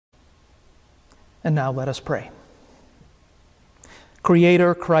And now let us pray.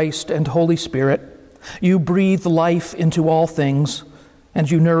 Creator, Christ, and Holy Spirit, you breathe life into all things, and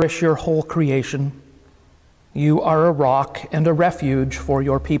you nourish your whole creation. You are a rock and a refuge for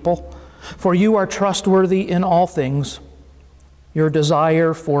your people, for you are trustworthy in all things. Your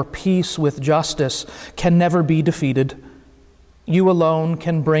desire for peace with justice can never be defeated. You alone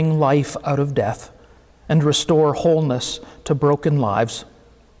can bring life out of death and restore wholeness to broken lives.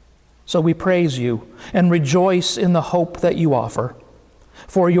 So we praise you and rejoice in the hope that you offer.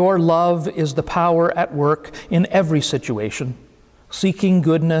 For your love is the power at work in every situation, seeking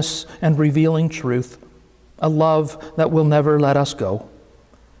goodness and revealing truth, a love that will never let us go.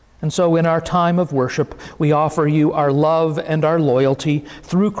 And so in our time of worship, we offer you our love and our loyalty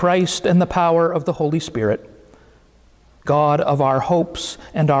through Christ and the power of the Holy Spirit. God of our hopes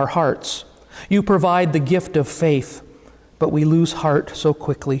and our hearts, you provide the gift of faith, but we lose heart so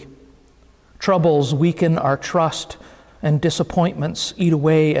quickly. Troubles weaken our trust, and disappointments eat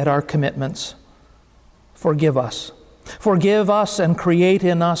away at our commitments. Forgive us. Forgive us and create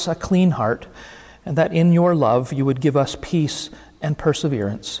in us a clean heart, and that in your love you would give us peace and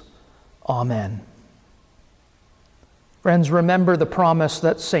perseverance. Amen. Friends, remember the promise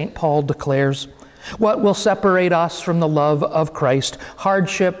that St. Paul declares. What will separate us from the love of Christ?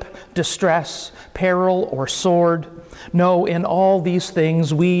 Hardship, distress, peril, or sword? No, in all these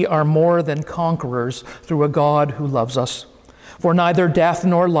things we are more than conquerors through a God who loves us. For neither death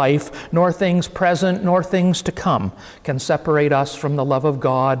nor life, nor things present nor things to come can separate us from the love of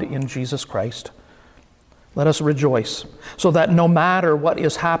God in Jesus Christ. Let us rejoice, so that no matter what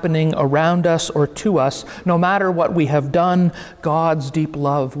is happening around us or to us, no matter what we have done, God's deep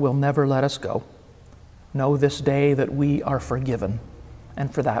love will never let us go. Know this day that we are forgiven,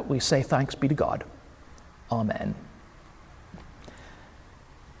 and for that we say thanks be to God. Amen.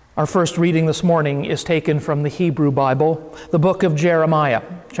 Our first reading this morning is taken from the Hebrew Bible, the book of Jeremiah,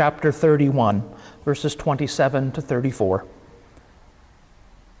 chapter 31, verses 27 to 34.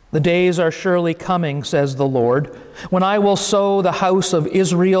 The days are surely coming, says the Lord, when I will sow the house of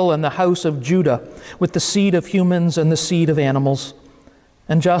Israel and the house of Judah with the seed of humans and the seed of animals.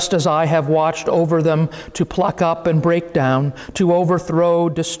 And just as I have watched over them to pluck up and break down, to overthrow,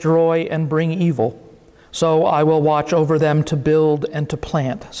 destroy, and bring evil, so I will watch over them to build and to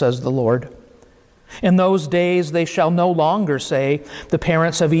plant, says the Lord. In those days they shall no longer say, the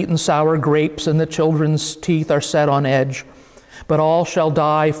parents have eaten sour grapes and the children's teeth are set on edge. But all shall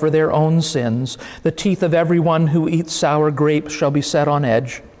die for their own sins. The teeth of everyone who eats sour grapes shall be set on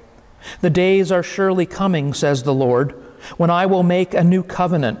edge. The days are surely coming, says the Lord, when I will make a new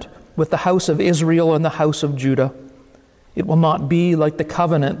covenant with the house of Israel and the house of Judah. It will not be like the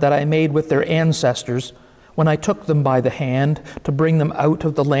covenant that I made with their ancestors when I took them by the hand to bring them out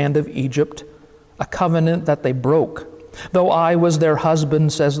of the land of Egypt, a covenant that they broke, though I was their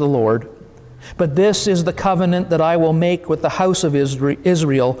husband, says the Lord. But this is the covenant that I will make with the house of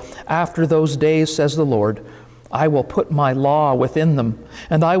Israel after those days, says the Lord. I will put my law within them,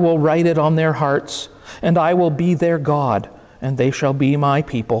 and I will write it on their hearts, and I will be their God, and they shall be my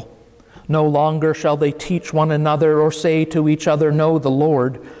people. No longer shall they teach one another or say to each other, know the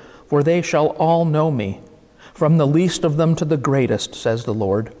Lord, for they shall all know me, from the least of them to the greatest, says the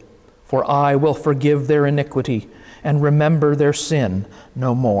Lord. For I will forgive their iniquity and remember their sin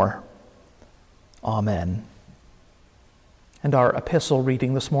no more. Amen. And our epistle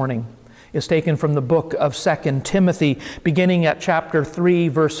reading this morning is taken from the book of 2 Timothy, beginning at chapter 3,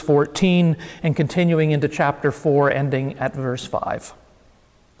 verse 14, and continuing into chapter 4, ending at verse 5.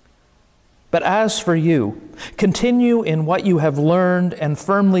 But as for you, continue in what you have learned and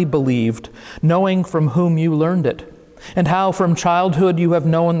firmly believed, knowing from whom you learned it, and how from childhood you have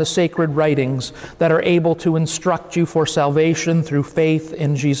known the sacred writings that are able to instruct you for salvation through faith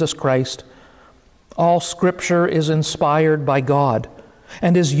in Jesus Christ. All Scripture is inspired by God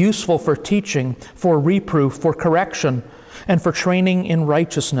and is useful for teaching, for reproof, for correction, and for training in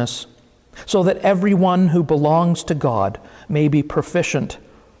righteousness, so that everyone who belongs to God may be proficient,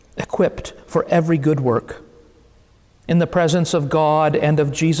 equipped for every good work. In the presence of God and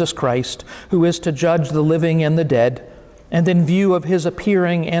of Jesus Christ, who is to judge the living and the dead, and in view of his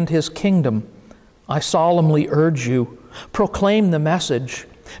appearing and his kingdom, I solemnly urge you, proclaim the message.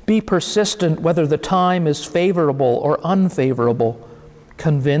 Be persistent whether the time is favorable or unfavorable.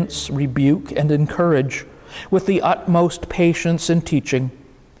 Convince, rebuke, and encourage with the utmost patience and teaching.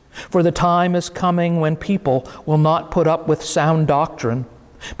 For the time is coming when people will not put up with sound doctrine,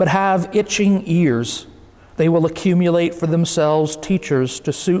 but have itching ears. They will accumulate for themselves teachers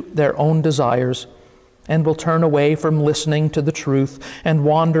to suit their own desires, and will turn away from listening to the truth and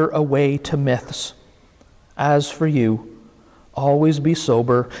wander away to myths. As for you, always be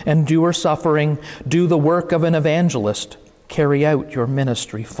sober, endure suffering, do the work of an evangelist, carry out your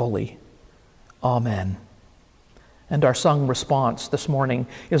ministry fully. Amen. And our sung response this morning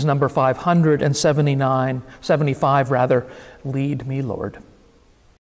is number 575, Lead Me, Lord.